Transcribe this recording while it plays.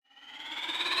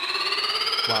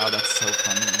Wow, that's so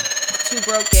funny. Two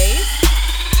broke gays.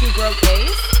 Two broke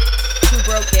gays. Two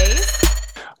broke gays.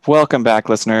 Welcome back,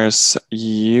 listeners.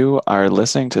 You are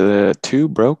listening to the Two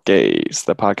Broke Gays,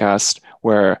 the podcast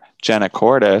where Jenna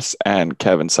Cordis and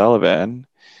Kevin Sullivan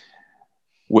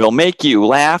will make you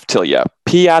laugh till you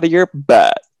pee out of your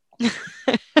butt.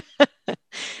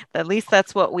 At least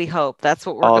that's what we hope. That's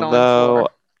what we're going Although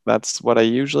for. that's what I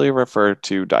usually refer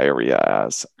to diarrhea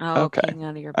as. Oh, Okay, peeing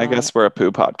out of your I butt. guess we're a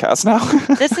poo podcast now.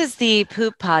 This is the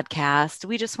poop podcast.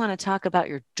 We just want to talk about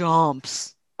your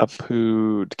dumps. A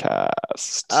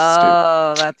podcast.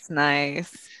 Oh, that's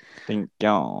nice. Thank you.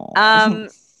 All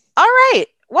right.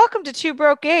 Welcome to Two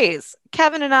Broke Gays.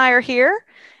 Kevin and I are here,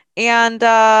 and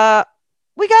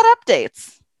we got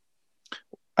updates.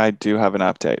 I do have an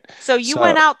update. So you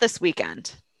went out this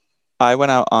weekend. I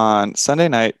went out on Sunday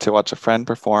night to watch a friend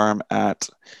perform at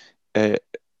a,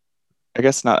 I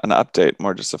guess not an update,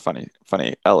 more just a funny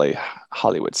LA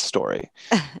Hollywood story.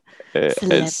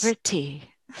 Celebrity.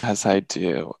 As I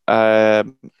do. I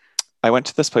went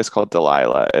to this place called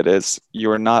Delilah.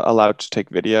 You are not allowed to take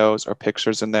videos or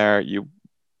pictures in there. You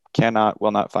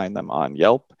will not find them on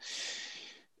Yelp.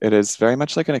 It is very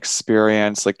much like an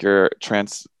experience, like you're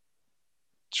transported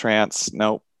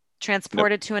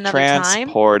to another time.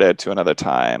 Transported to another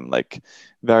time, like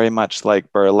very much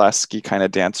like burlesque kind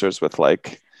of dancers with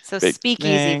like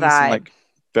speakeasy vibe, like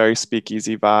very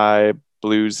speakeasy vibe,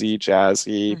 bluesy,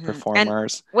 jazzy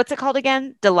performers. And what's it called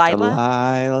again?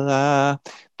 Delilah.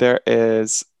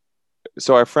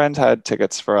 So our friend had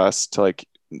tickets for us to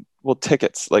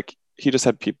tickets, like he just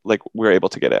had people, like we were able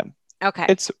to get in. Okay.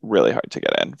 It's really hard to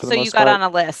get in for the most part. So you got on a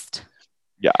list.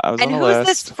 Yeah, I was on a list. And who's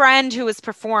this friend who was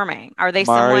performing? Are they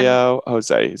Mario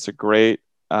Jose? He's a great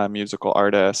musical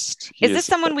artist. Is this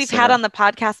someone we've had on the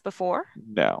podcast before?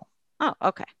 No. Oh,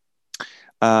 okay.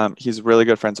 He's really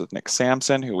good friends with Nick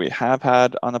Sampson, who we have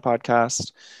had on the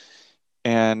podcast.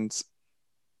 And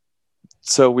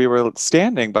so we were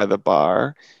standing by the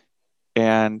bar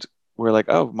and we're like,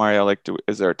 oh, Mario,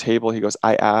 is there a table? He goes,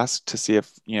 I asked to see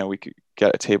if, we could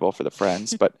get a table for the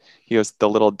friends, but he goes, the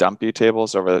little dumpy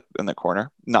tables over in the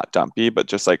corner, not dumpy, but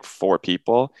just like 4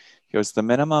 people. He goes, the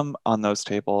minimum on those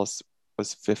tables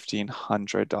was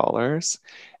 $1,500.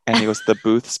 And he goes, the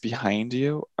booths behind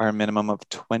you are a minimum of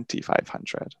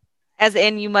 $2,500. As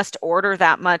in you must order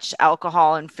that much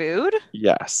alcohol and food?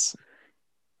 Yes.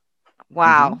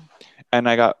 Wow. Mm-hmm. And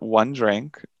I got one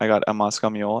drink. I got a Moscow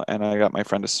Mule and I got my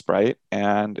friend a Sprite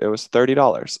and it was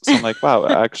 $30. So I'm like, wow,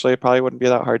 actually it probably wouldn't be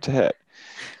that hard to hit.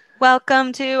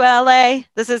 Welcome to LA.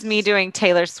 This is me doing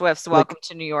Taylor Swift's Welcome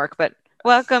to New York, but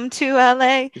welcome to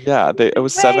LA. Yeah, it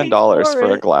was $7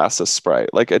 for a glass of Sprite.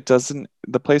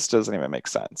 The place doesn't even make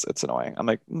sense. It's annoying. I'm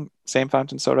like, same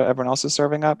fountain soda everyone else is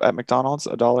serving up at McDonald's,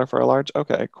 $1 for a large.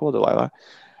 Okay, cool, Delilah.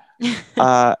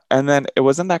 And then it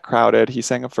wasn't that crowded. He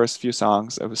sang the first few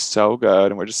songs. It was so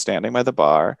good. And we're just standing by the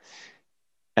bar.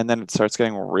 And then it starts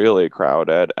getting really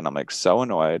crowded. And I'm like so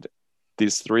annoyed.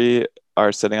 These 3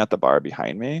 are sitting at the bar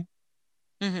behind me.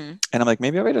 Mm-hmm. And I'm like,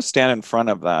 maybe if I just stand in front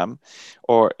of them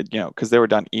or, because they were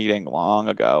done eating long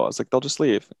ago. I was like, they'll just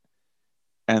leave.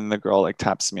 And the girl like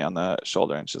taps me on the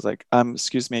shoulder and she's like,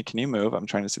 excuse me, can you move? I'm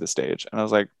trying to see the stage. And I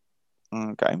was like,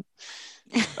 okay.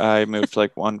 I moved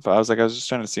like I was just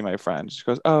trying to see my friend. She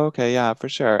goes, oh, okay, yeah, for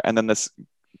sure. And then this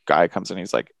guy comes in,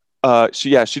 he's like, she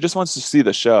just wants to see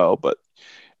the show,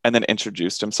 and then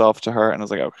introduced himself to her. And I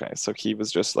was like, okay, so he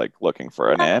was just like looking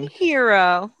for an in.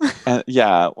 Hero. And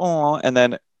yeah, and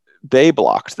then they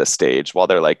blocked the stage while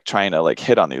they're like trying to like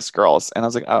hit on these girls. And I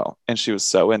was like, oh, and she was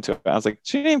so into it. I was like,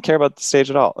 she didn't even care about the stage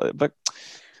at all. But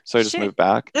so I just moved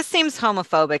back. This seems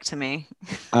homophobic to me.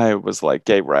 I was like,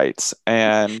 gay rights.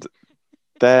 And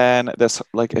then it just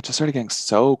started getting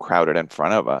so crowded in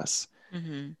front of us.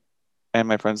 Mm-hmm. And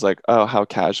my friend's like, oh, how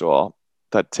casual.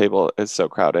 That table is so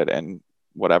crowded and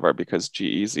whatever because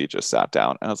G-Eazy just sat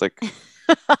down. And I was like,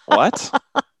 what?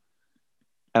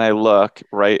 And I look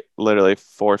right, literally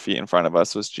 4 feet in front of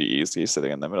us was G-Eazy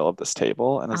sitting in the middle of this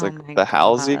table. And I was like, the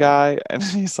Halsey guy? And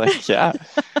he's like, yeah,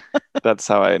 that's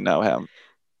how I know him.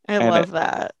 I love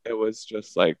that. It was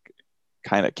just like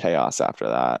kind of chaos after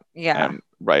that. Yeah. And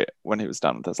right when he was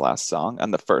done with his last song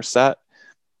and the first set,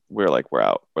 we were like, we're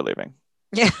out, we're leaving.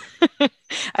 Yeah.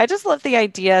 I just love the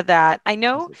idea that I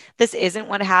know this isn't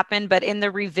what happened, but in the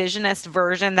revisionist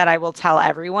version that I will tell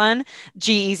everyone,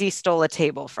 G-Eazy stole a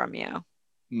table from you.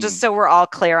 Just so we're all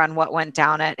clear on what went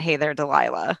down at Hey There,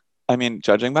 Delilah. I mean,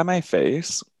 judging by my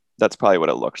face, that's probably what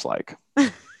it looked like.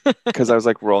 Because I was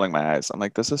like rolling my eyes. I'm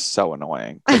like, this is so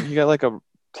annoying. Couldn't you get like a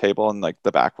table in like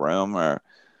the back room or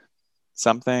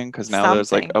something? Because now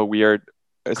there's like a weird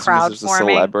as soon as crowd there's a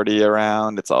forming. celebrity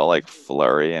around, it's all like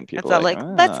flurry and people It's all like,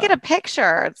 like, let's get a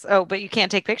picture. But you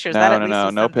can't take pictures. That at least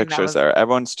was no something that pictures was there.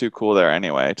 Everyone's too cool there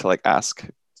anyway to like ask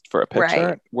for a right.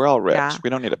 picture. We're all rich. Yeah. We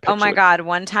don't need a Oh my picture. God.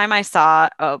 One time I saw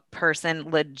a person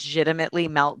legitimately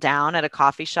melt down at a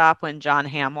coffee shop when John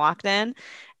Hamm walked in.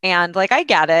 And like, I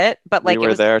get it, but We like, it were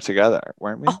was, there together,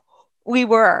 weren't we? oh, we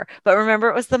were. But remember,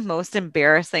 it was the most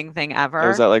embarrassing thing It was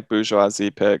ever. that like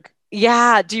bourgeoisie pig.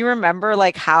 Yeah. Do you remember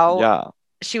like how Yeah.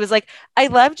 she was like, I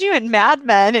loved you in Mad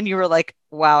Men? And you were like,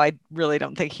 wow, I really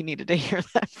don't think he needed to hear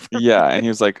that from Yeah. me. And he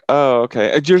was like, oh,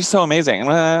 okay. You're so amazing.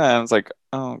 And I was like,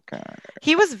 oh, okay.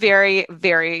 He was very,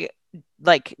 very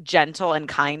like gentle and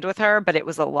kind with her, but it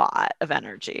was a lot of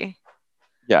energy.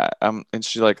 Yeah. And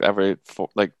she like every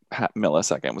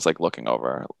millisecond was like looking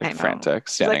over, I like know. frantic,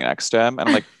 She's standing like, next to him. And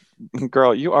I'm like,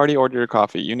 girl, you already ordered your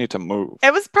coffee. You need to move.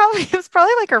 it was probably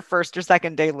like her first or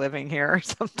second day living here or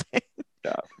something.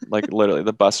 Yeah. Like literally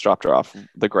the bus dropped her off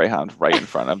the Greyhound right in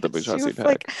front of the She bourgeoisie was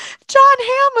like, pig. John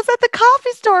Hamm was at the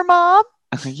coffee store, Mom.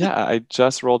 Yeah, I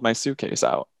just rolled my suitcase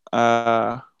out.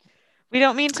 We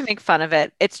don't mean to make fun of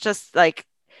it. It's just like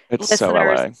It's so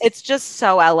listeners, LA. it's just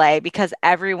so LA because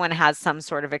everyone has some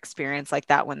sort of experience like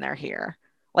that when they're here.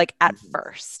 Like at Mhm.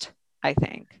 first, I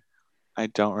think. I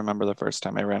don't remember the first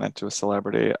time I ran into a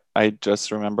celebrity. I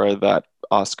just remember that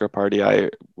Oscar party I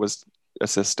was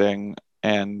assisting,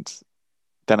 and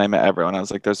then I met everyone. I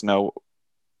was like, there's no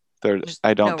there There's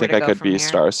I don't nowhere think to I go could from be here.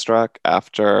 starstruck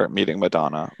after meeting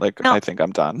Madonna. Like, Now, I think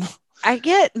I'm done. I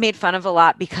get made fun of a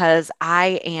lot because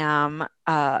I am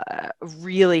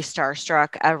really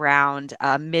starstruck around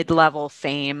mid-level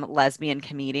fame lesbian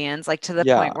comedians, like to the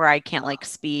Yeah, point where I can't like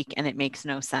speak and it makes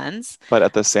no sense. but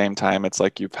at the same time, it's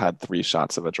like you've had 3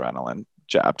 shots of adrenaline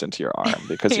jabbed into your arm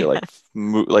because you're Yeah.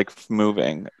 like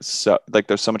moving so like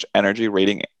there's so much energy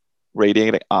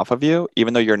radiating off of you,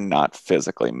 even though you're not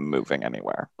physically moving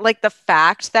anywhere. Like the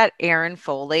fact that Erin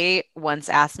Foley once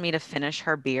asked me to finish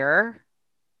her beer,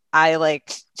 I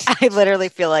like, I literally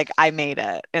feel like I made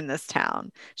it in this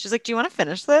town. She's like, "Do you want to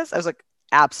finish this?" I was like,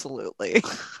 "Absolutely."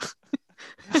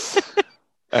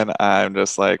 And I'm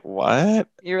just like, what?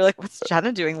 You were like, "What's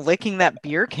Jenna doing licking that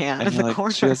beer can And in you're the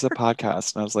like, she corner?" has a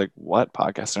podcast. And I was like, what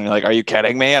podcast? And you're like, are you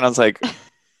kidding me? And I was like,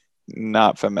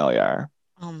 not familiar.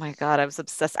 Oh my God, I was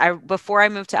obsessed. I before I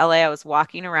moved to LA, I was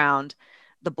walking around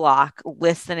the block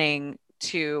listening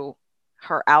to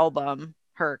her album,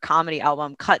 her comedy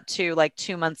album. Cut to like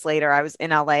 2 months later, I was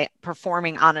in LA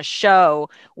performing on a show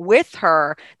with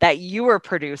her that you were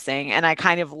producing, and I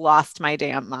kind of lost my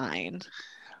damn mind.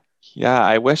 Yeah,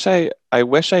 I wish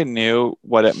I knew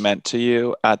what it meant to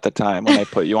you at the time when I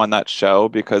put you on that show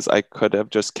because I could have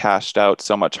just cashed out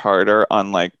so much harder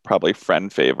on like probably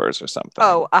friend favors or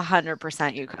Oh, something.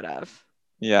 100% you could have.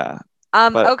 Yeah,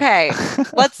 but Okay,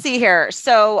 let's see here.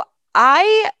 So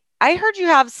I heard you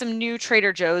have some new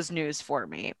Trader Joe's news for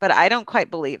me, but I don't quite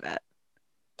believe it.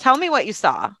 Tell me what you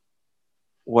saw.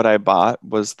 what I bought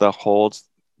was the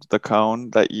cone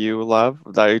that you love.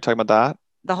 Are you talking about that?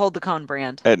 The Hold the Cone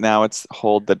brand. And now it's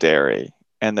Hold the Dairy.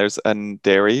 And there's a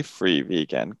dairy-free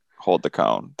vegan Hold the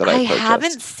Cone that I I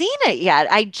haven't purchased. seen it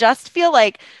yet. I just feel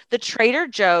like the Trader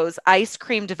Joe's ice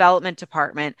cream development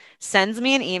department sends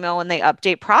me an email when they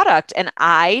update product, and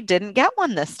I didn't get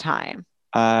one this time.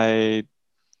 I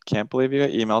can't believe you got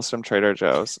emails from Trader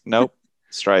Joe's. Nope.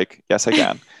 Strike. Yes, I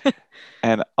can.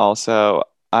 And also,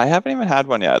 I haven't even had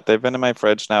one yet. They've been in my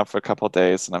fridge now for a couple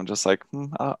days, and I'm just like,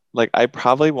 like I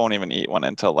probably won't even eat one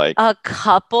until like A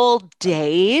couple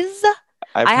days?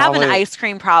 I I have an probably ice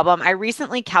cream problem. I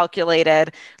recently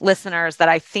calculated, listeners, that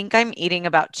I think I'm eating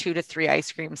about 2 to 3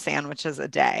 ice cream sandwiches a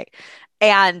day.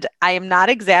 And I am not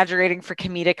exaggerating for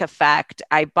comedic effect.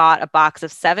 I bought a box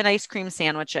of 7 ice cream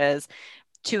sandwiches.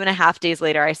 2.5 days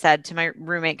later, I said to my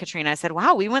roommate, Katrina, I said,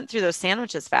 wow, we went through those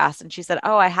sandwiches fast. And she said,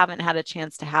 oh, I haven't had a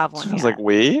chance to have one I was like, yet.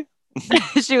 we?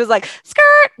 She was like,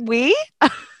 skirt, we.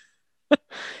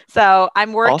 So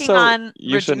I'm working Also, on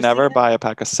you should reducing never it. buy a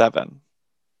pack of 7.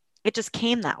 It just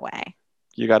came that way.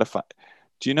 You gotta find.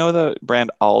 Do you know the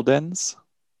brand Alden's?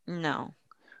 No.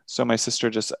 So my sister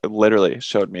just literally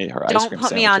showed me her ice Don't cream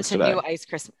put me on sandwiches to new today. ice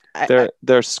cream.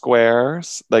 They're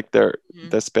squares, like they're Mhm.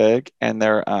 this big, and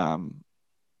they're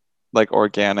like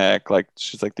organic. Like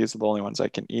she's like, these are the only ones I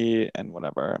can eat, and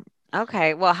whatever.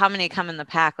 Okay. Well, how many come in the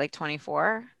pack? Like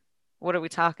 24? What are we I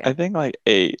talking? think like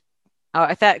 8. Oh,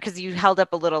 I thought because you held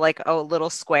up a little like, oh, a little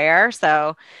square.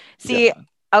 So see, Yeah,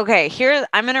 okay, here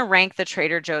I'm gonna rank the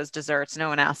Trader Joe's desserts. No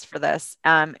one asked for this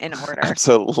in order.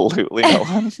 absolutely no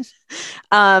one.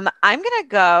 I'm gonna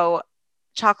go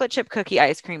chocolate chip cookie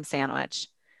ice cream sandwich.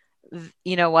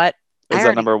 You know what? I Is that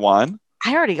already number 1?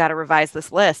 I already got to revise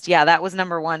this list. Yeah, that was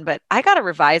number one, but I got to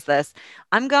revise this.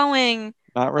 I'm going,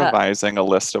 Not uh, revising a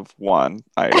list of one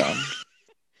item.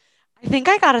 I think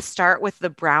I got to start with the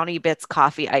Brownie Bits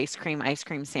coffee ice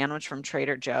cream sandwich from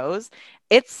Trader Joe's.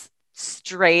 It's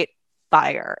straight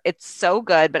fire. It's so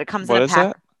good, but it comes in What a is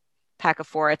it? pack of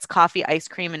four. It's coffee, ice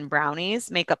cream, and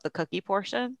brownies make up the cookie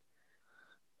portion.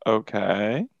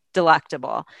 Okay.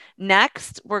 Delectable.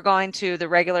 Next, we're going to the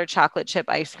regular chocolate chip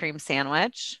ice cream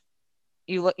sandwich.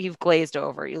 You've glazed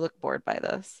over. You look bored by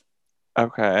this.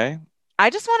 Okay. I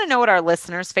just want to know what our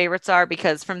listeners' favorites are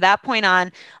because from that point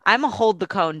on, I'm a hold the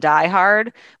cone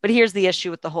diehard. But here's the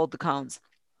issue with the hold the cones.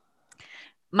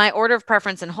 My order of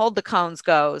preference in hold the cones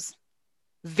goes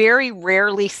very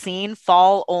rarely seen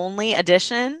fall only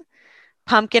edition,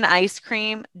 pumpkin ice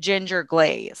cream, ginger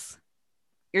glaze.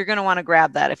 You're going to want to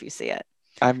grab that if you see it.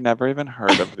 I've never even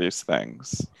heard of these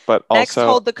things, but Next, also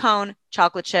hold the cone,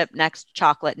 chocolate chip, next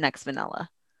chocolate, next vanilla.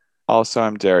 also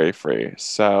I'm dairy free.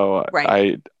 So Right.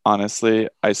 I honestly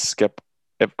I skip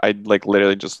if I like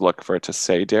literally just look for it to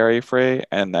say dairy free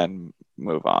and then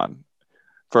move on.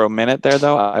 For a minute there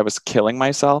though, I was killing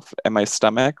myself in my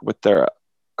stomach with their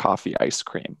coffee ice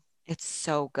cream. It's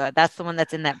so good. That's the one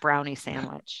that's in that brownie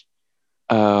sandwich.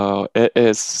 Oh, it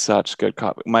is such good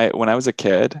coffee. My when I was a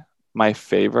kid, my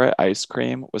favorite ice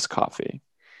cream was coffee.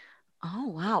 Oh,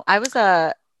 wow. I was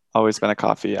a Always been a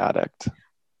coffee addict.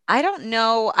 I don't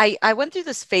know. I went through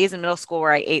this phase in middle school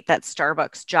where I ate that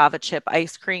Starbucks Java chip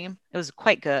ice cream. It was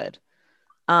quite good.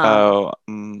 Um, Oh,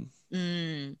 mm. I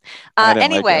didn't like it.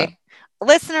 Anyway,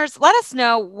 listeners, let us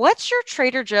know what's your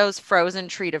Trader Joe's frozen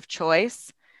treat of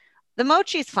choice. The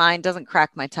mochi's fine, doesn't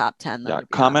crack my top 10 though, Yeah, to be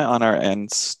comment honest. on our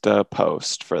Insta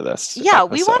post for this Yeah,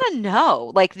 we want episode. to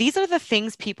know. Like these are the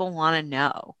things people want to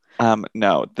know.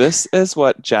 No, this is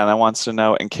what Jenna wants to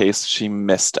know in case she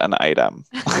missed an item.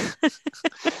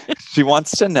 She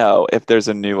wants to know if there's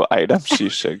a new item she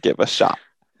should give a shot.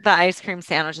 The ice cream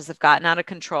sandwiches have gotten out of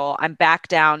control. I'm back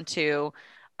down to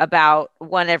about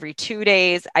one every 2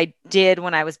 days. I did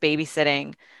when I was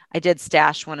babysitting. I did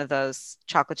stash one of those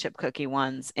chocolate chip cookie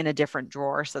ones in a different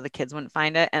drawer so the kids wouldn't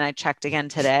find it. And I checked again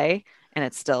today and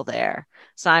it's still there.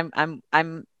 So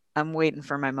I'm waiting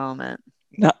for my moment.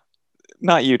 Not,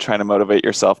 not you trying to motivate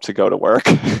yourself to go to work.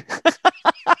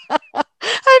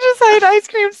 I just ate ice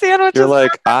cream You're sandwiches.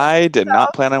 like, I did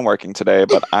not plan on working today,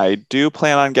 but I do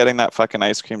plan on getting that fucking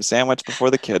ice cream sandwich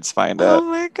before the kids find it. Oh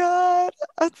my God.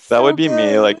 That's That so would be me,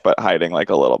 good. like, but hiding like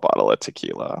a little bottle of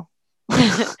tequila.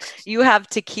 You have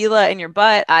tequila in your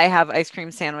butt. I have ice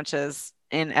cream sandwiches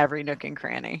in every nook and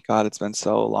cranny. God, it's been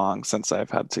so long since I've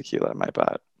had tequila in my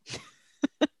butt.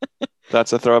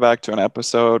 That's a throwback to an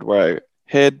episode where I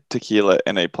hid tequila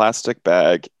in a plastic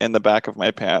bag in the back of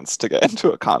my pants to get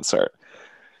into a concert.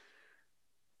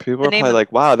 People The are name probably of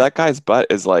like, wow, that guy's butt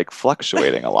is like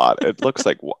fluctuating a lot. It looks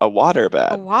like a water a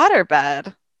bed. water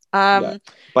bed. Yeah. Um,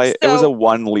 But it was a so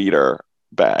 1 liter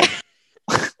bag.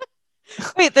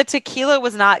 wait, the tequila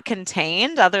was not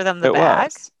contained other than the It bag?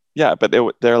 was. Yeah, but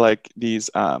they're like these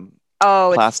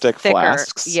Oh, it's plastic thicker.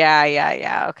 flasks. Yeah, yeah,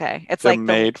 yeah. Okay. It's They're like the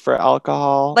made for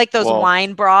alcohol. like those Well,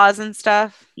 wine bras and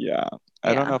stuff. yeah.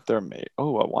 I don't know Yeah. if they're made.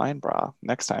 Oh, a wine bra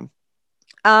next time.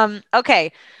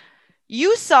 Okay.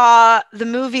 You saw the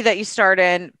movie that you starred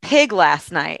in, Pig,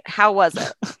 last night. How was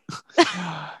it?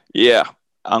 Yeah,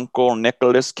 Uncle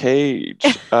Nicolas Cage.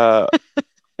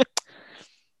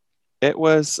 It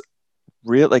was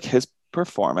real like his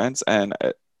performance, and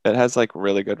it has like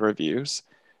really good reviews.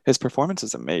 His performance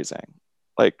is amazing.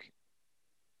 Like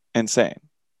insane.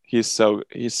 He's so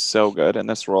good in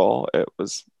this role. It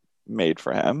was made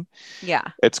for him. Yeah.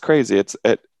 It's crazy. It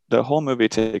the whole movie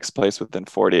takes place within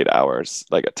 48 hours,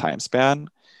 like a time span.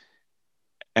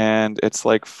 And it's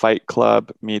like Fight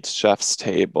Club meets Chef's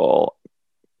Table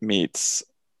meets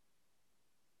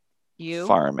You?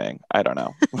 farming. I don't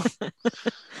know.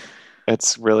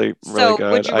 It's really, really So would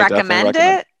good. you I definitely recommend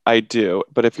recommend. it? I do,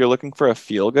 but if you're looking for a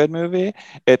feel-good movie,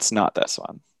 it's not this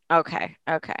one. Okay.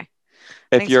 Okay.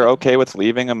 If Thanks for you're okay with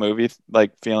leaving a movie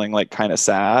like feeling like kind of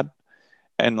sad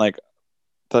and like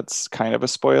that's kind of a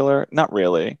spoiler, not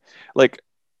really. Like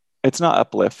it's not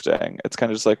uplifting. It's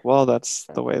kind of just like, well, that's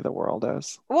the way the world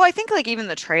is. Well, I think like even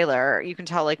the trailer, you can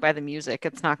tell like by the music,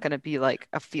 it's not going to be like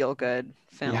a feel good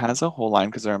He film. has a whole line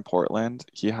because they're in Portland.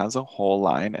 He has a whole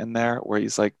line in there where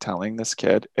he's like telling this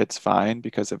kid it's fine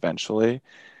because eventually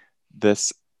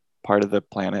this part of the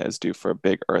planet is due for a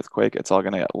big earthquake. It's all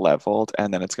going to get leveled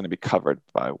and then it's going to be covered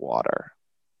by water.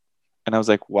 And I was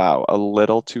like, wow, a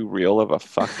little too real of a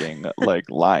fucking like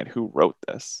line. Who wrote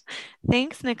this?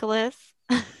 Thanks, Nicholas.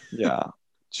 Yeah.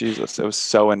 Jesus, it was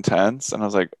so intense. And I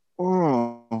was like,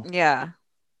 oh, Yeah.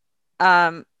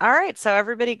 All right, so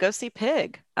everybody go see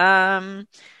Pig.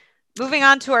 Moving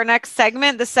on to our next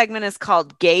segment. This segment is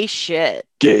called Gay Shit.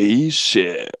 Gay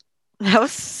shit. That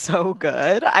was so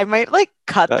good. I might like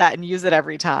cut That that and use it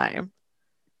every time.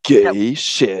 That gay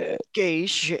shit. gay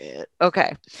shit.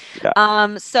 Okay.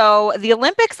 Yeah. So the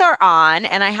Olympics are on,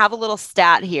 and I have a little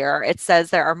stat here. It says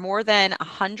there are more than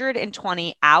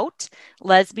 120 out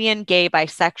lesbian, gay,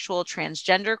 bisexual,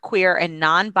 transgender, queer, and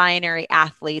non-binary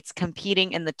athletes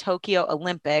competing in the Tokyo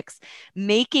Olympics,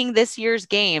 making this year's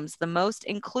games the most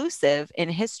inclusive in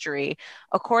history,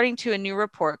 according to a new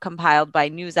report compiled by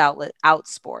news outlet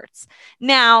Outsports.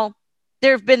 Now,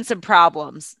 there have been some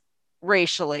problems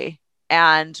racially,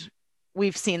 and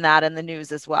we've seen that in the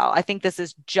news as well. I think this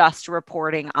is just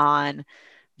reporting on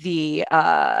the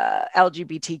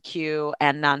LGBTQ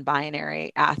and non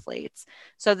binary athletes.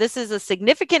 So, this is a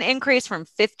significant increase from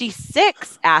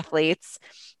 56 athletes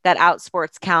that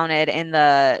Outsports counted in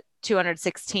the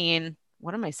 216,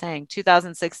 what am I saying?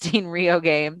 2016 Rio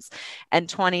Games and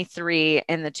 23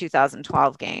 in the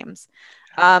 2012 Games.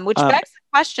 Which begs the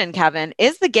question, Kevin,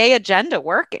 is the gay agenda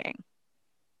working?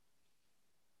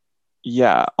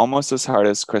 Yeah, almost as hard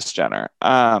as Kris Jenner.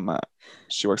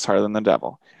 She works harder than the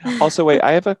devil. Also, wait,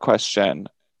 I have a question,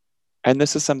 and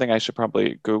this is something I should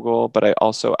probably Google, but I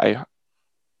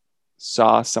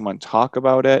saw someone talk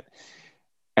about it,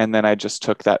 and then I just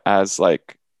took that as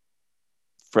like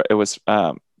it was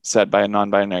said by a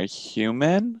non-binary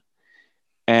human,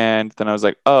 and then I was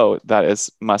like, oh, that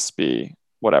is must be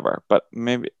whatever. But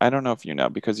maybe I don't know if you know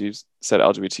because you said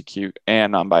LGBTQ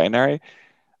and non-binary.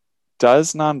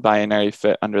 Does non-binary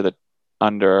fit under the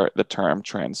term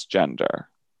transgender?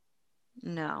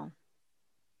 No.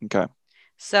 Okay.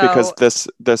 Because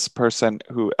So, this person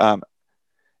who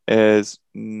is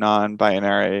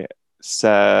non-binary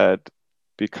said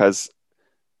because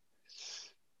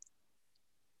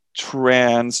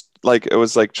trans like it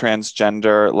was like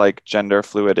transgender like gender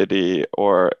fluidity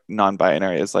or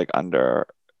non-binary is like under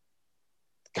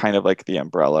kind of like the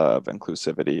umbrella of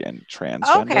inclusivity and okay,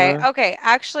 transgender. okay.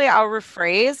 Actually, I'll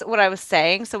rephrase what I was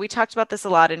saying. So we talked about this a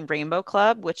lot in Rainbow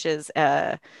Club, which is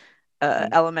a Mhm.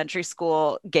 elementary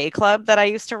school gay club that I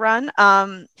used to run.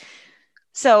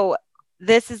 So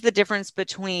this is the difference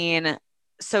between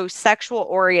so sexual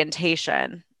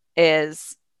orientation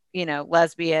is,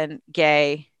 lesbian,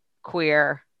 gay,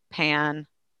 queer, pan,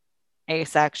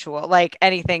 asexual, like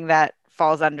anything that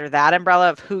falls under that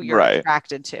umbrella of who you're Right.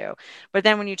 attracted to. But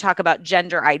then when you talk about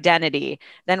gender identity,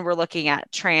 then we're looking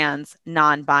at trans,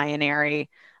 non-binary,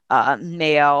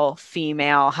 male,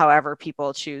 female, however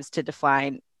people choose to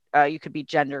define. You could be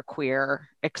gender queer,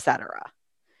 etc.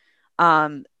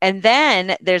 And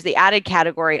then there's the added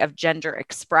category of gender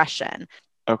expression.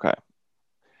 Okay.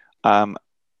 Um,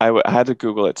 I had to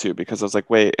Google it too because I was like,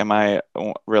 wait, am I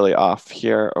really off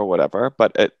here or whatever?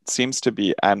 But it seems to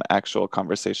be an actual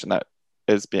conversation that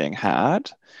is being had.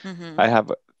 Mm-hmm. I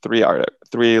have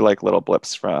three like little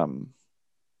blips from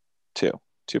two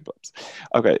blips.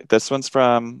 Okay, this one's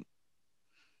from,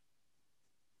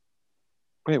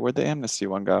 wait, where'd the Amnesty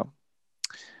one go?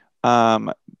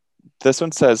 Um, This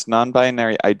one says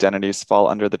non-binary identities fall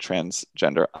under the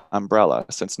transgender umbrella,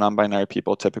 since non-binary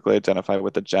people typically identify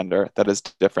with a gender that is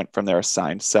different from their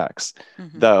assigned sex,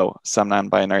 Mm-hmm. though some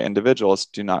non-binary individuals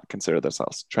do not consider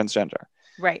themselves transgender.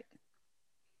 Right.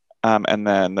 And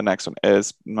then the next one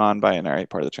is non-binary,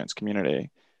 part of the trans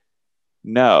community.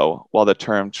 No, while the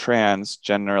term trans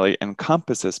generally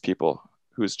encompasses people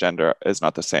whose gender is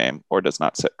not the same or does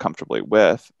not sit comfortably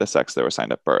with the sex they were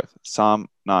assigned at birth, some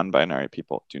non-binary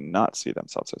people do not see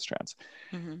themselves as trans.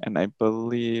 Mm-hmm. And I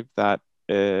believe that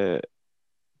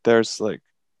there's like,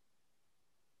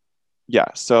 yeah,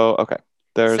 so okay, So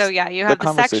there's yeah, you the have the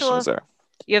conversation is sexual, there.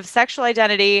 you have sexual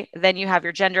identity, then you have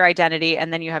your gender identity,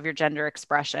 and then you have your gender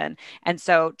expression. And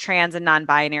so trans and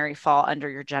non-binary fall under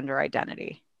your gender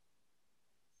identity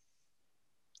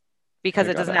because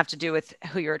I it got doesn't it. have to do with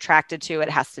who you're attracted to, it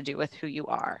has to do with who you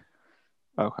are.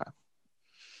 Okay.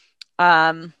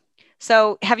 Um,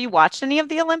 so have you watched any of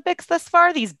the Olympics thus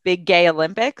far? These big gay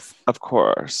Olympics? Of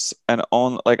course. And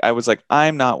on like I was like,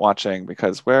 I'm not watching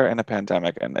because we're in a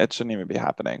pandemic and it shouldn't even be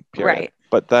happening, period. Right.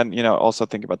 But then, also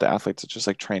think about the athletes that just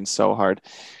like train so hard.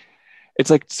 It's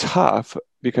like tough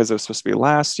because it was supposed to be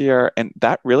last year, and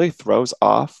that really throws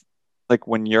off like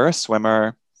when you're a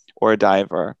swimmer or a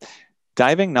diver,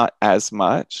 diving not as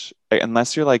much, like,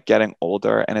 unless you're like getting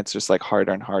older and it's just like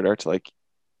harder and harder to like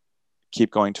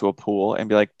keep going to a pool and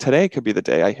be like, today could be the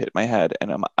day I hit my head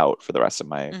and I'm out for the rest of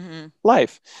my Mm-hmm.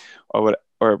 life or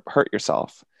hurt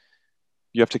yourself.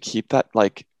 You have to keep that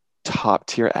like top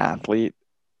tier athlete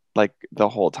like the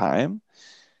whole time.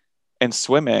 And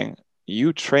swimming,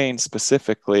 you train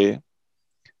specifically,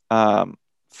 I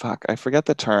forget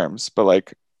the terms, but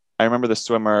like I remember the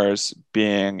swimmers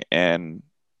being in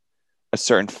a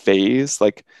certain phase,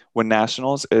 like when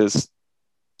nationals is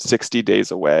 60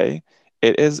 days away,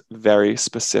 it is very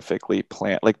specifically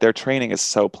planned. Like their training is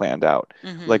so planned out.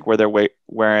 Mm-hmm. Like where they're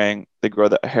wearing, they grow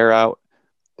the hair out,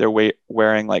 they're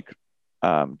wearing like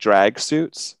drag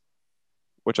suits,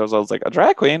 which I was always like a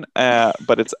drag queen,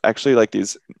 but it's actually like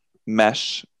these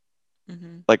mesh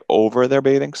Mm-hmm. like over their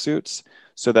bathing suits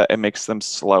so that it makes them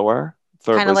slower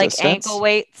for Kind of like ankle resistance.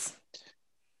 weights.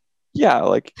 Yeah,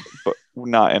 like but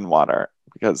not in water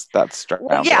because that's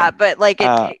Well, yeah, drowning. but like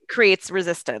Uh, it creates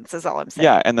resistance, is all I'm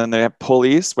yeah, saying. and then they have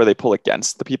pulleys where they pull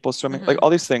against the people swimming, like Mm-hmm. all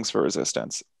these things for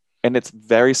resistance. And it's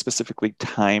very specifically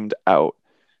timed out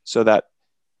so that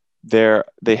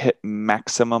they hit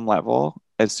maximum level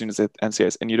as soon as it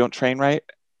NCAs and you don't train right.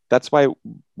 That's why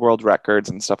world records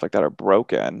and stuff like that are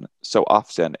broken so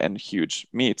often in huge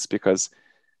meets because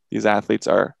these athletes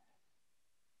are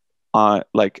on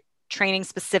like Training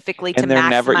specifically to and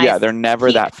maximize they're never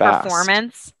peak that fast.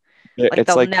 performance. Like It's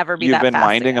they'll like never be you've that been fast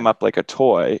winding them again. up like a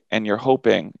toy and you're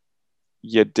hoping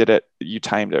you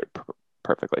timed it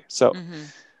perfectly. So Mm-hmm.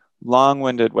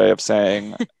 long-winded way of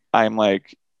saying I'm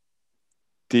like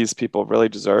these people really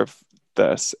deserve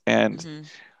this and Mm-hmm.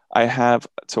 I have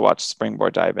to watch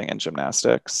springboard diving and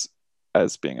gymnastics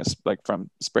as being like from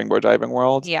springboard diving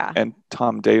world Yeah. and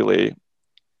Tom Daly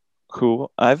who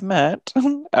I've met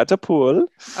at a pool.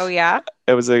 Oh, yeah.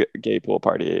 It was a gay pool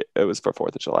party. It was for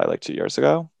 4th of July like 2 years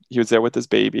ago. He was there with his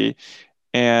baby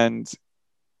and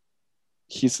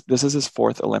this is his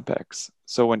fourth Olympics.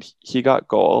 So when he got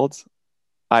gold,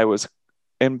 I was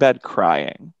in bed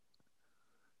crying.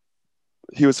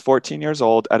 He was 14 years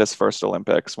old at his first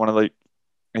Olympics, one of the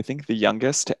I think the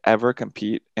youngest to ever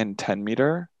compete in 10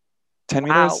 meter. 10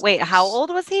 Wow. meters, Wait, how old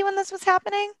was he when this was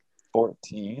happening?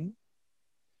 14.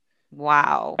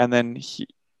 Wow. And then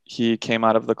he came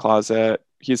out of the closet.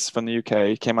 He's from the UK.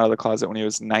 He came out of the closet when he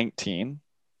was 19.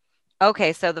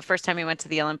 Okay, so the first time he went to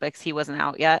the Olympics, he wasn't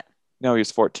out yet. No, he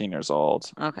was 14 years old.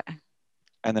 Okay.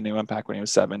 And then he went back when he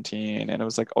was 17. And it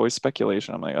was like always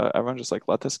speculation. I'm like, everyone just like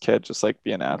let this kid just like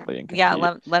be an athlete and Yeah,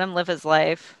 compete. let him live his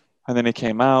life. And then he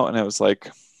came out and it was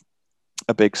like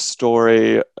a big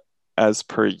story as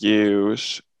per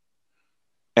usual.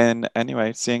 And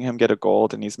anyway, seeing him get a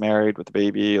gold and he's married with a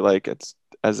baby, like it's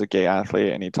as a gay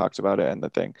athlete, and he talked about it and the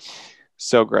thing,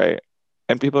 so great.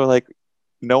 And people are like,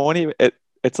 no one even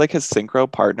it's like his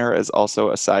synchro partner is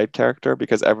also a side character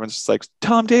because everyone's just like,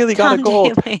 Tom Daly got a Tom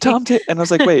gold, Daley. And I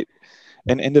was like, wait,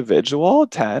 an individual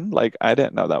 10? Like I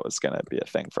didn't know that was gonna be a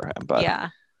thing for him, but Yeah.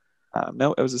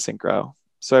 no, it was a synchro.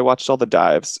 So I watched all the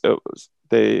dives.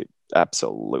 They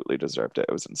absolutely deserved it.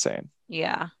 It was insane.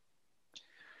 Yeah.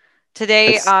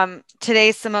 Today, It's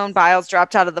today Simone Biles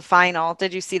dropped out of the final.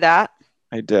 Did you see that?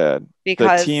 I did. The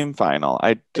Because team final.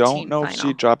 I the don't team know if she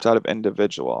final. dropped out of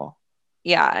individual.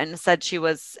 Yeah, and said she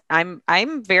was I'm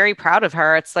very proud of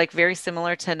her. It's like very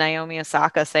similar to Naomi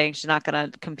Osaka saying she's not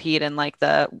going to compete in like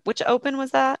the which open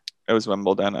was that? It was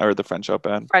Wimbledon or the French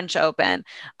Open. French Open.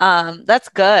 That's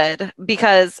good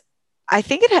because I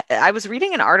think I was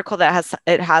reading an article that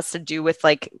has to do with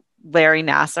like Larry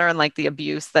Nasser and like the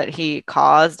abuse that he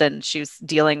caused, and she was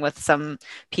dealing with some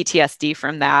PTSD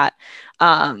from that.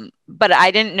 But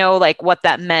I didn't know like what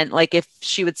that meant, like if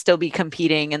she would still be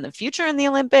competing in the future in the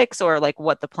Olympics or like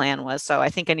what the plan was. So I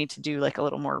think I need to do like a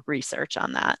little more research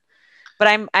on that. But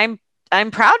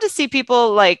I'm proud to see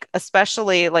people like,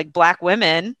 especially like Black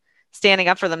women standing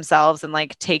up for themselves and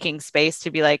like taking space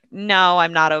to be like, no,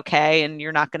 I'm not okay. And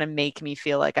you're not going to make me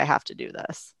feel like I have to do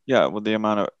this. Yeah, well, the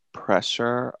amount of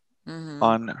pressure Mm-hmm.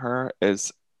 on her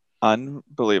is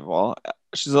unbelievable.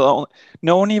 She's the only,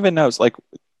 no one even knows. Like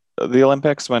the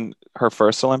Olympics, when her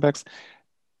first Olympics,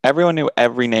 everyone knew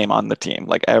every name on the team.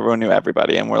 Like everyone knew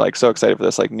everybody, and we're like so excited for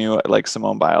this. Like knew like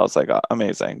Simone Biles, like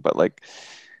amazing. But like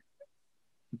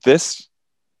this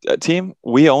team,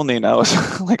 we only know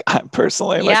like I'm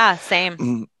personally like Yeah,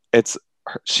 same. it's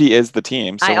she is the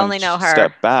team. So I when only know she her.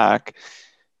 stepped back,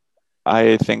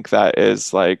 I think that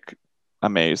is like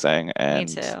amazing, Me and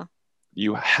too.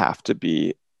 you have to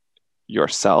be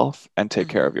yourself and take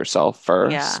care of Mm-hmm. yourself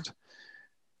Yeah. first.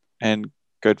 And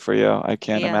good for you. I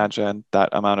can't Yeah. imagine that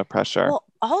amount of pressure. Well,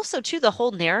 also too, the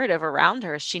whole narrative around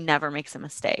her is she never makes a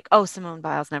mistake. Oh, Simone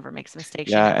Biles never makes a mistake.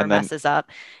 She Yeah, never messes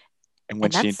up. and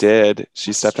when And she did,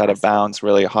 she that's stepped out of stressful. bounds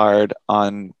really hard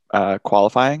on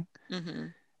qualifying, Mm-hmm.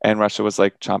 and Russia was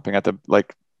like chomping at the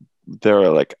like they were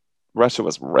like Russia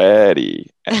was ready,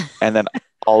 and then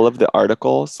all of the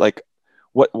articles like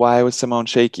why was Simone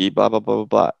shaky? Blah blah blah blah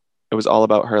blah. It was all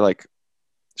about her like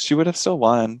she would have still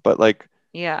won, but like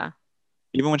Yeah.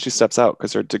 even when she steps out,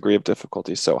 because her degree of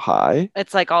difficulty is so high,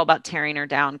 It's like all about tearing her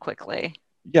down quickly.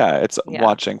 yeah, it's Yeah.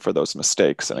 watching for those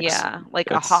mistakes and Yeah. Like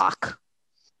a it's. hawk.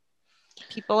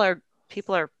 People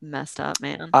are messed up,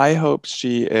 man. I hope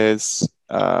she is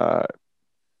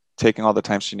taking all the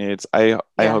time she needs. I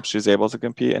Yeah. hope she's able to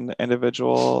compete in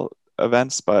individual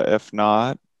events, but if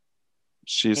not,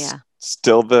 she's Yeah.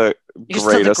 still the You're still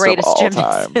the greatest of greatest all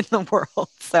gymnast time. in the world.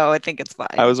 So I think it's I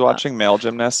fine. was watching male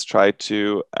gymnasts try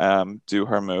to do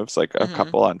her moves, like a Mhm.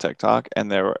 couple on TikTok,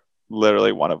 and they were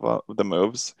literally one of the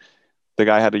moves. The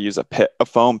guy had to use a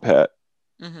foam pit,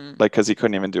 Mhm. like because he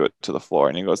couldn't even do it to the floor,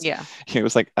 and Yeah. he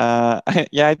was like,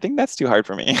 yeah, I think that's too hard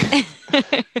for me.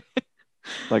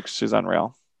 Like she's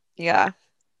unreal. Yeah.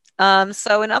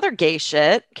 So in other gay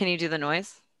shit, can you do the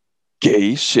noise?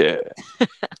 Gay shit.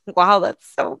 Wow, that's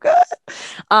so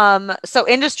good. So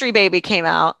Industry Baby came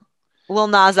out. Lil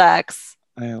Nas X.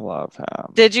 I love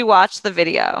him. Did you watch the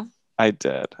video? I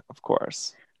did, of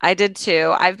course. I did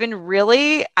too.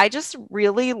 I just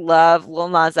really love Lil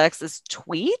Nas X's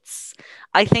tweets.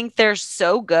 I think they're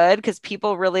so good because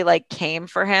people really like came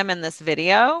for him in this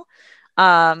video.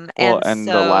 Well, And and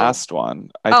the so, last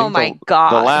one, I oh think my the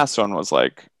God. last one was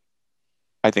like,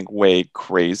 I think way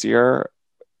crazier,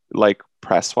 like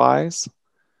press wise.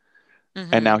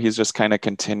 And Hmm. now he's just kind of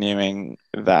continuing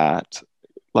that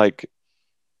like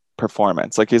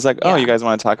performance. Like he's like, oh, you Yeah. guys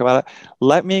want to talk about it?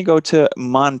 Let me go to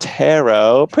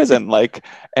Montero prison, like,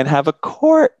 and have a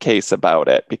court case about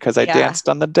it because I Yeah. danced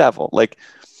on the devil. Like,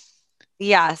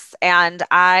 Yes. And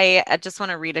I just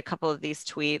want to read a couple of these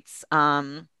tweets.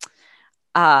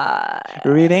 Uh,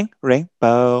 reading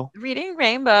Rainbow. Reading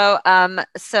Rainbow.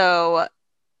 So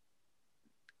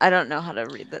I don't know how to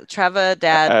read the Treva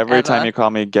Dad Every time Eva. you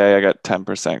call me gay, I get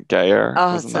 10% gayer.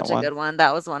 Oh, it's Wasn't that such a one? good one.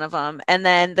 That was one of them. And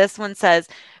then this one says,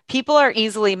 people are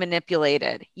easily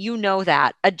manipulated. You know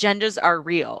that. Agendas are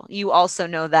real. You also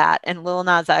know that. And Lil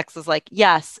Nas X is like,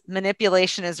 yes,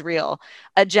 manipulation is real.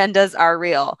 Agendas are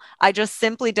real. I just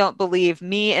simply don't believe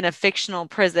me in a fictional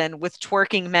prison with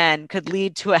twerking men could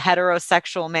lead to a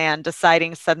heterosexual man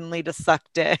deciding suddenly to suck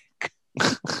dick.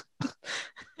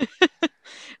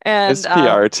 His And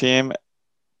PR team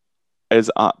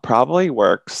is probably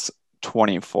works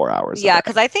 24 hours a yeah, day,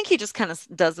 because I think he just kind of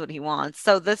does what he wants.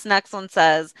 So this next one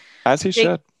says, as he shake,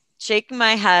 should. shaking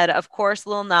my head. Of course,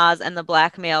 Lil Nas and the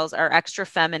black males are extra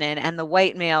feminine, and the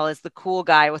white male is the cool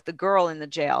guy with the girl in the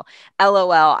jail.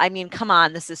 LOL. I mean, come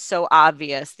on, this is so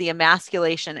obvious. The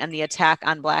emasculation and the attack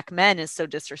on black men is so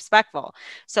disrespectful.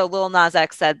 So Lil Nas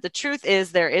X said, the truth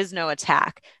is there is no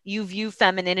attack. You view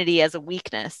femininity as a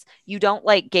weakness. You don't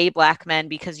like gay black men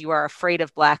because you are afraid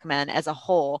of black men as a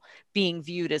whole being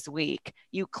viewed as weak.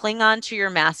 You cling on to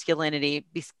your masculinity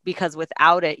because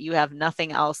without it, you have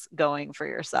nothing else going for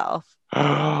yourself.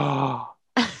 Oh,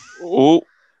 oh,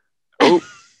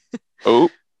 oh.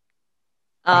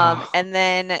 And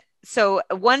then, so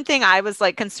one thing I was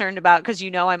like concerned about, because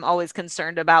I'm always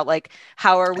concerned about like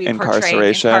how are we portraying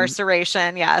Incarceration.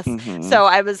 incarceration? Yes. Hmm. So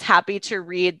I was happy to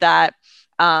read that.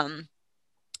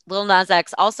 Lil Nas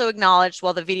X also acknowledged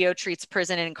while the video treats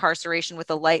prison and incarceration with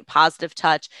a light, positive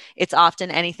touch, it's often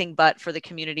anything but for the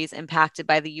communities impacted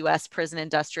by the U.S. prison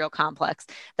industrial complex.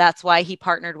 That's why he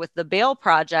partnered with the Bail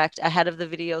Project ahead of the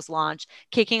video's launch,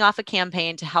 kicking off a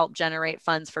campaign to help generate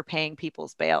funds for paying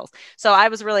people's bails. So I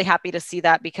was really happy to see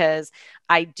that because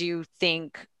I do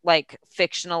think like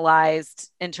fictionalized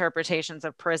interpretations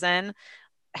of prison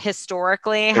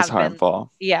historically Is have been,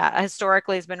 harmful. yeah,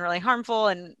 historically has been really harmful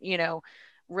and,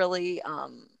 really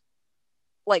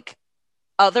like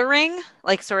othering,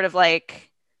 like sort of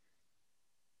like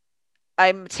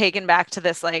I'm taken back to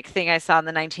this like thing I saw in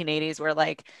the 1980s where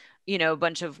like, a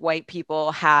bunch of white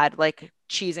people had like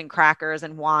cheese and crackers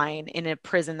and wine in a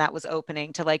prison that was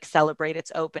opening to like celebrate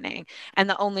its opening. And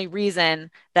the only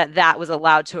reason that that was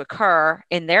allowed to occur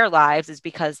in their lives is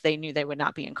because they knew they would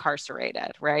not be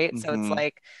incarcerated, right? So it's Hmm.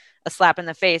 like a slap in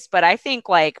the face. But I think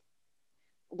like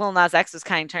Lil Nas X was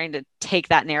kind of trying to take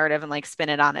that narrative and like spin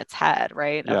it on its head,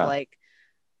 right? Of Yeah. like,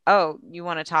 oh, you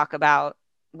want to talk about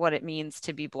what it means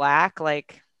to be black?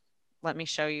 Like, let me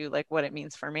show you like what it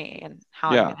means for me and how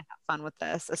I'm Yeah. going to have fun with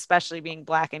this, especially being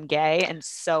black and gay and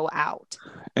so out.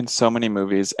 In so many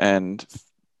movies and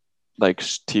like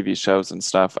TV shows and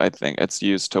stuff, I think it's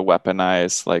used to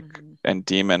weaponize like Mhm. and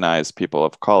demonize people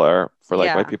of color for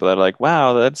like white Yeah. people that are like,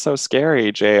 wow, that's so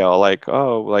scary, jail. Like,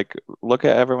 oh, like look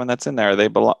at everyone that's in there. They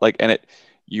belong like and it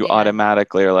you Yeah.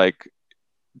 automatically are like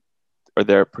or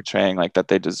they're portraying like that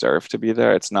they deserve to be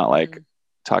there. It's not like Mhm.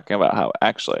 talking about how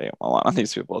actually a lot of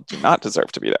these people do not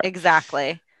deserve to be there.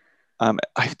 Exactly.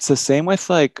 It's the same with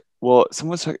like well,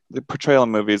 someone's the portrayal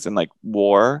in movies in like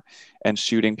war and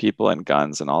shooting people and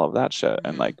guns and all of that shit,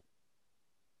 and like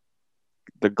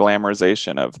the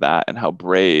glamorization of that and how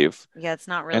brave. Yeah, it's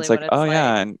not And really it's like, what it's oh like.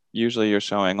 yeah, and usually you're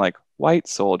showing like white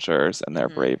soldiers and their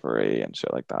Mhm. bravery and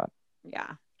shit like that.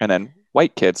 Yeah. And then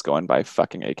white kids going by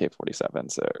fucking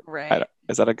AK-47s. Right.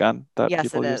 Is that a gun that Yes, it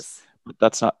people use? is.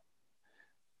 That's not.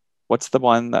 What's the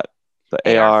one that the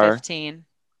AR-15.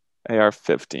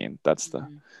 AR-15?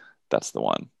 Mhm. That's the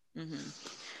one. Mhm.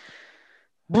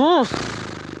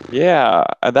 Yeah,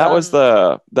 Guns. that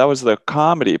was the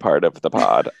comedy part of the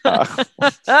pod.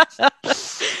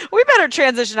 We better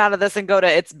transition out of this and go to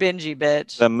It's Bingy,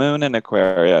 bitch. The moon in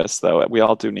Aquarius, though, we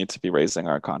all do need to be raising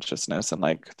our consciousness and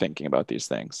like thinking about these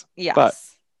things. But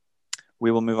Yes.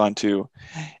 we will move on to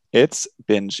It's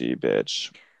Bingy,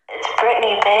 bitch. It's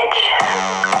Britney, bitch.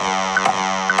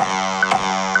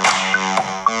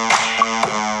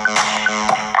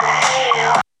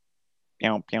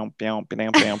 Pew, pew, pew,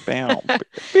 pew, pew, pew.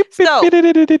 So,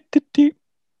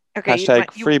 okay,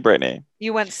 Hashtag free Britney.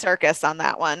 you went circus on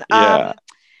that one. Yeah.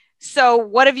 So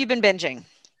what have you been binging?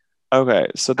 Okay,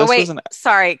 so this was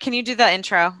sorry. Can you do the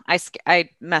intro? I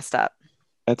messed up.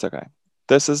 It's okay.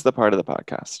 This is the part of the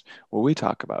podcast where we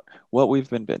talk about what we've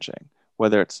been binging,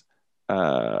 whether it's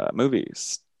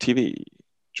movies, TV,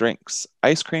 drinks,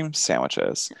 ice cream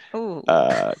sandwiches, Ooh.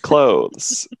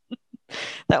 Clothes,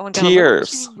 that one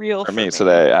tears real for me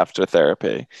today after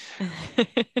therapy,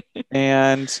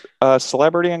 and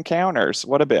celebrity encounters.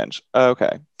 What a binge.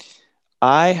 Okay.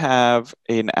 I have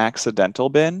an accidental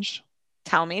binge.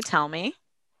 Tell me.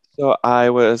 So I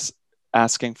was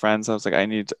asking friends, I was like, I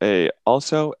need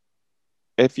also,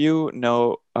 if you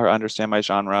know or understand my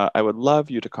genre, I would love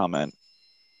you to comment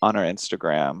on our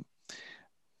Instagram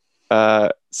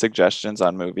suggestions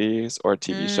on movies or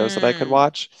TV shows that I could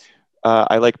watch.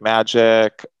 I like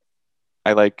magic.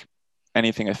 I like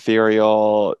anything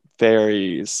ethereal,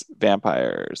 fairies,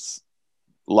 vampires,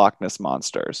 Loch Ness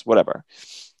monsters, whatever.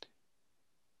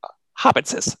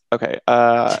 Hobbitses. Okay.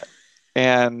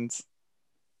 And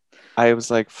I was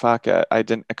like, fuck it. I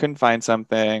couldn't find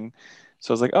something.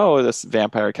 So I was like, oh, this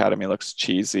Vampire Academy looks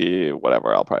cheesy,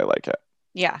 whatever. I'll probably like it.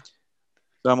 Yeah.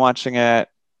 So I'm watching it.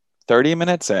 30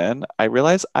 minutes in, I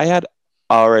realized I had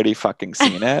already fucking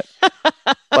seen it.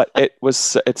 But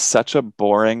it's such a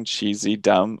boring, cheesy,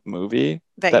 dumb movie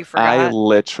that I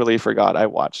literally forgot I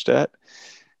watched it.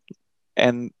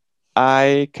 And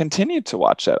I continued to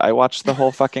watch it. I watched the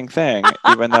whole fucking thing,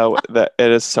 even though it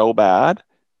is so bad.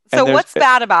 So what's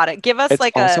bad about it? Give us it's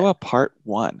also a part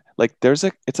one. Like it's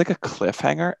like a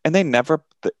cliffhanger, and they're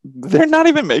not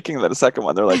even making that a second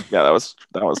one. They're like, yeah, that was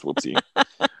whoopsie.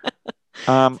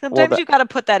 Sometimes you got to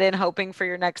put that in hoping for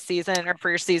your next season or for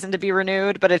your season to be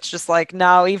renewed, but it's just like,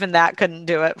 no, even that couldn't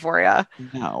do it for you.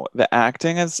 No, the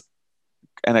acting is,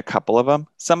 and a couple of them,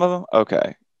 some of them,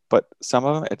 okay. But some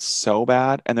of them, it's so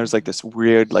bad. And there's like this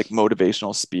weird, like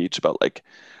motivational speech about like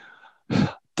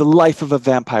the life of a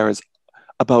vampire is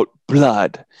about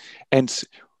blood, and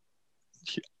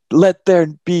let there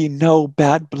be no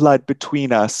bad blood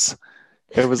between us.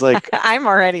 It was like I'm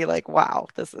already like, wow,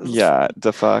 this is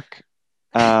the fuck.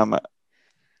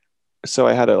 So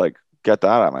I had to like get that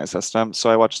out of my system. So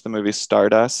I watched the movie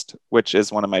Stardust, which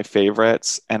is one of my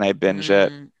favorites, and I binge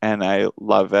it and I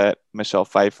love it. Michelle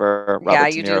Pfeiffer,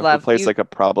 Robert De Niro, who plays like a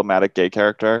problematic gay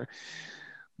character,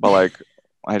 but like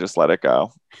I just let it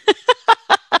go.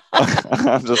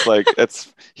 I'm just like,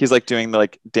 he's like doing the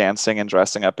like dancing and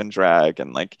dressing up in drag,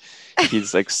 and like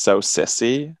he's like so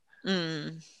sissy.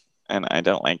 And I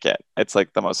don't like it. It's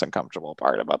like the most uncomfortable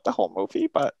part about the whole movie.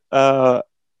 But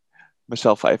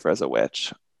Michelle Pfeiffer as a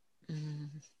witch.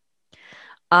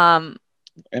 And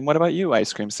what about you?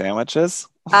 Ice cream sandwiches?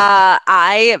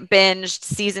 I binged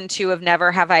season 2 of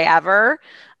Never Have I Ever.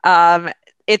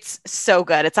 It's so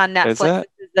good. It's on Netflix.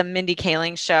 It's the Mindy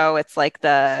Kaling show. It's like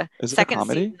the second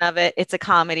season of it. It's a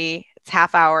comedy. It's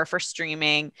half hour for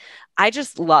streaming. I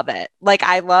just love it. Like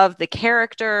I love the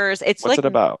characters. What's it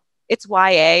about? It's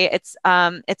YA. It's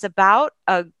about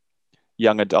a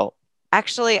young adult.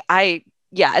 Actually,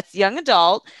 it's young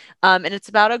adult. And it's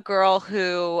about a girl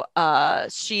who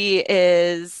she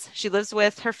lives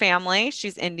with her family.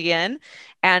 She's Indian.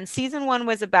 And season 1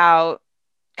 was about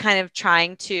kind of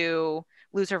trying to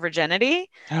lose her virginity.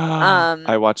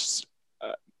 I watched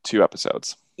 2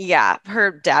 episodes. Yeah,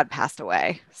 her dad passed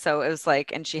away. So it was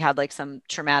like, and she had like some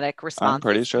traumatic response. I'm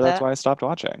pretty sure that's why I stopped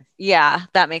watching. Yeah,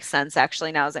 that makes sense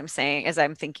actually now as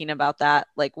I'm thinking about that,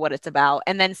 like what it's about.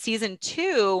 And then season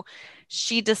 2,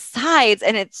 she decides,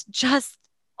 and it's just,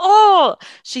 oh,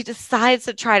 she decides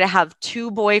to try to have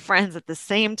two boyfriends at the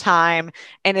same time.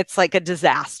 And it's like a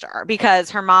disaster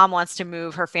because her mom wants to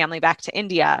move her family back to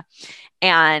India.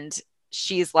 And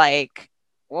she's like,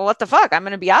 well, what the fuck? I'm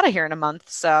going to be out of here in a month.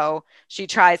 So she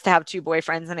tries to have two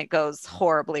boyfriends and it goes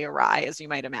horribly awry, as you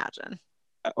might imagine.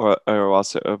 Or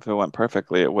also, if it went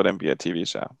perfectly, it wouldn't be a TV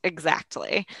show.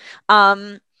 Exactly.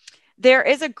 There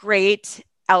is a great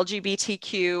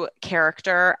LGBTQ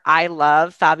character. I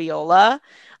love Fabiola.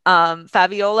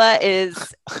 Fabiola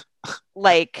is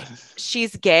like,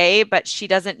 she's gay, but she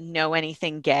doesn't know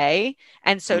anything gay.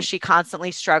 And so she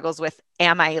constantly struggles with,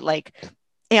 am I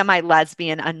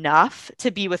lesbian enough to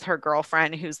be with her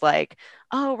girlfriend who's like,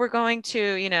 oh, we're going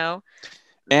to,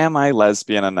 Am I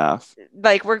lesbian enough?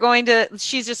 like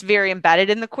she's just very embedded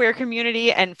in the queer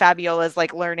community. And Fabiola is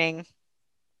like learning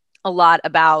a lot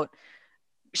about,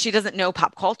 she doesn't know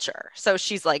pop culture. So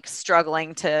she's like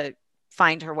struggling to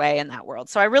find her way in that world.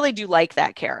 So I really do like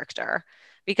that character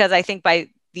because I think I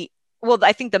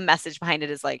think the message behind it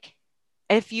is like,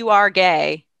 if you are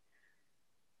gay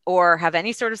or have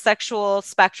any sort of sexual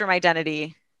spectrum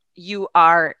identity, you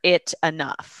are it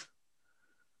enough.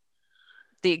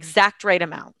 The exact right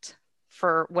amount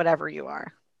for whatever you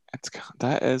are.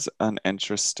 That is an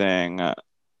interesting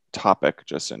topic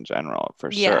just in general,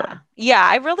 for sure. Yeah,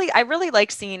 I really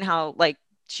like seeing how like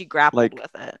she grappled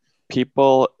with it.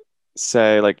 People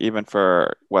say, like, even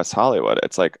for West Hollywood,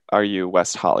 it's like, are you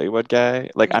West Hollywood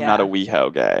gay? Like, I'm not a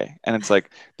WeHo gay. And it's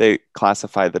like they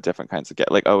classify the different kinds of gay.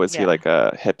 Like, oh, is he like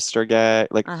a hipster gay?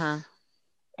 Like,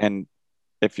 and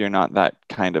if you're not that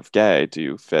kind of gay, do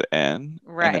you fit in?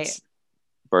 Right. And it's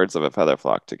birds of a feather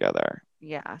flock together.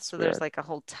 Yeah. So there's like a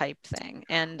whole type thing.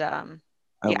 And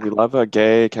we love a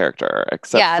gay character,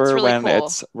 except for really when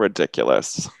it's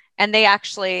ridiculous. And they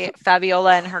actually,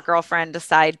 Fabiola and her girlfriend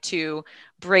decide to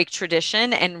break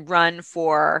tradition and run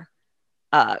for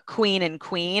queen and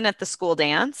queen at the school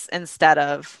dance instead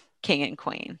of king and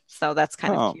queen. So that's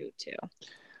kind of cute too.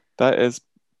 That is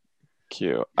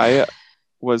cute. I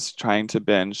was trying to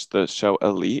binge the show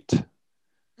Elite.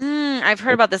 I've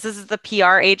heard about this. This is the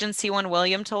PR agency one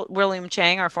William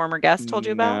Chang, our former guest, told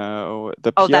you about? No,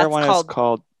 the PR one is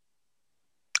called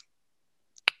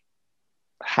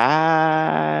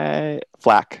Flack.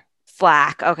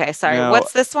 Flack. Okay, sorry. No,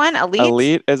 what's this one? Elite?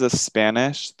 Elite is a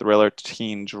Spanish thriller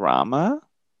teen drama.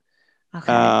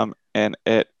 Okay. And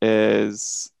it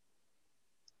is,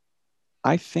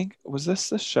 I think, was this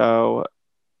the show?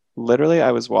 Literally,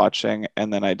 I was watching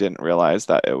and then I didn't realize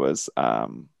that it was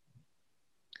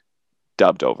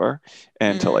dubbed over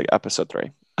until like episode 3.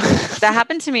 That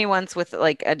happened to me once with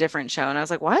like a different show, and I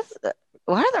was like, why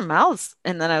are their mouths?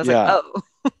 And then I was like, oh.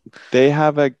 They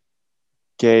have a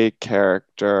gay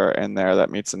character in there that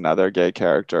meets another gay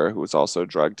character who's also a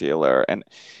drug dealer, and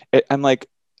I'm like,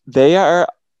 they are,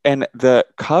 and the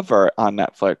cover on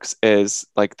Netflix is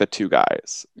like the two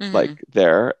guys like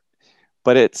there,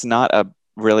 but it's not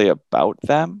really about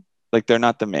them. Like, they're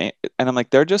not the main, and I'm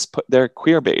like, they're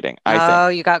queer baiting. I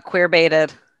think. You got queer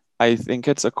baited. I think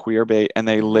it's a queer bait, and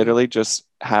they literally just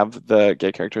have the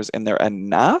gay characters in there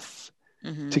enough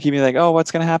to keep me like, oh,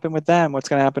 what's gonna happen with them? What's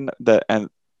gonna happen?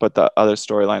 But the other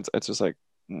storylines, it's just like,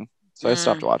 so I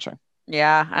stopped watching.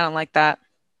 Yeah, I don't like that.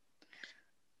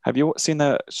 Have you seen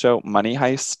the show Money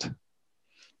Heist?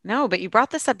 No, but you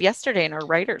brought this up yesterday in our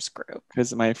writers group.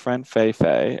 Because my friend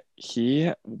Fei,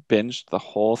 he binged the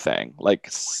whole thing, like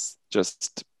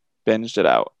just binged it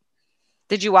out.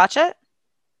 Did you watch it?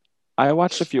 I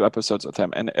watched a few episodes with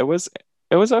him, and it was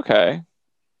okay,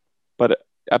 but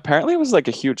apparently it was like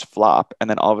a huge flop. And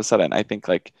then all of a sudden, I think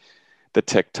like the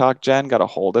TikTok gen got a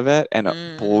hold of it and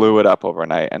it blew it up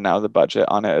overnight. And now the budget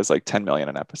on it is like 10 million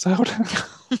an episode.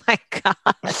 Oh my God.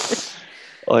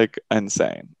 Like,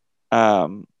 insane.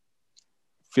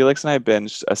 Felix and I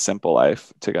binged A Simple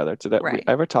Life together. Did we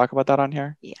ever talk about that on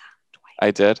here? Yeah, twice.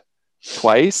 I did.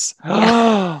 Twice?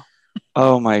 Yeah.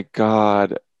 Oh my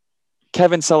God.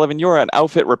 Kevin Sullivan, you're an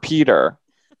outfit repeater.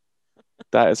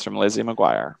 That is from Lizzie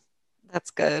McGuire.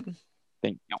 That's good.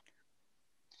 Thank you.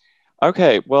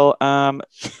 Okay, well,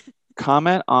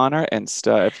 comment on our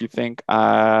Insta if you think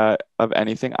of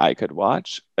anything I could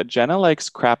watch. Jenna likes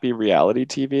crappy reality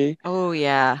TV. Oh,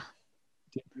 yeah.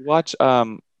 Did you watch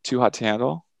Too Hot to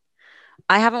Handle?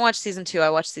 I haven't watched season 2.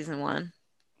 I watched season 1.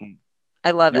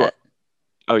 I love it.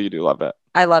 Oh, you do love it.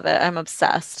 I love it. I'm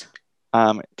obsessed.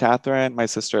 Catherine, my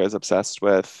sister, is obsessed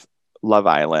with Love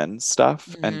Island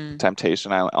stuff and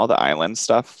Temptation Island, all the island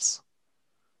stuffs.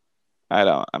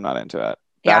 I'm not into it.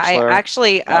 Bachelor, I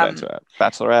actually not into it.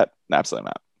 Bachelorette, absolutely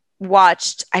not.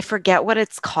 Watched, I forget what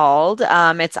it's called.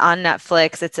 It's on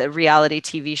Netflix. It's a reality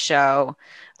TV show.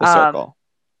 The Circle.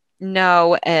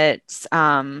 No, it's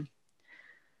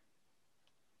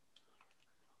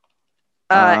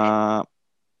Uh,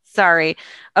 sorry.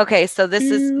 Okay, so this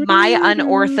is My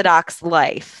Unorthodox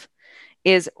Life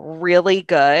is really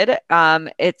good.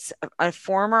 It's a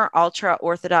former ultra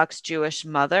Orthodox Jewish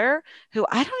mother who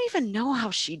I don't even know how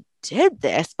she did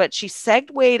this, but she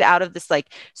segued out of this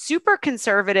like super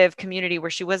conservative community where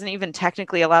she wasn't even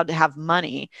technically allowed to have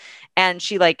money. And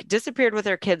she like disappeared with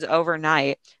her kids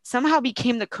overnight, somehow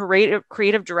became the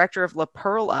creative director of La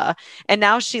Perla. And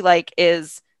now she like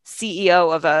is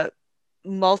CEO of a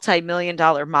multi-million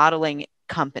dollar modeling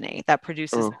company that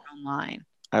produces oh, their own line.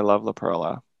 I love La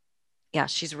Perla. Yeah,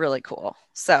 she's really cool.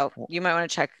 So you might want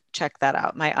to check that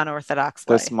out. My Unorthodox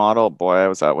This Life. model boy I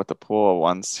was at with the pool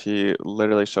once, he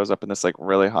literally shows up in this like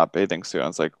really hot bathing suit. I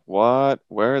was like, "What?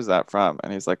 Where is that from?"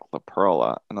 And he's like, "La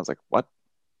Perla." And I was like, "What?"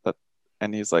 That,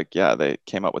 and he's like, "Yeah, they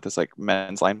came up with this like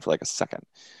men's line for like a second."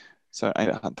 So I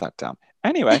need to hunt that down.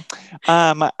 Anyway,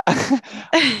 all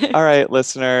right,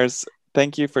 listeners,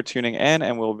 thank you for tuning in,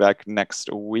 and we'll be back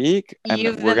next week. And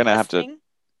You've we're been gonna have to listening.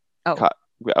 Oh, cut.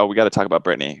 Oh, we got to talk about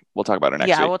Brittany. We'll talk about her next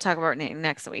yeah, week. we'll talk about it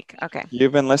next week. Okay.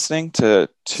 You've been listening to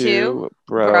Two Two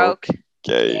broke Broke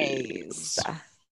gays. Gays.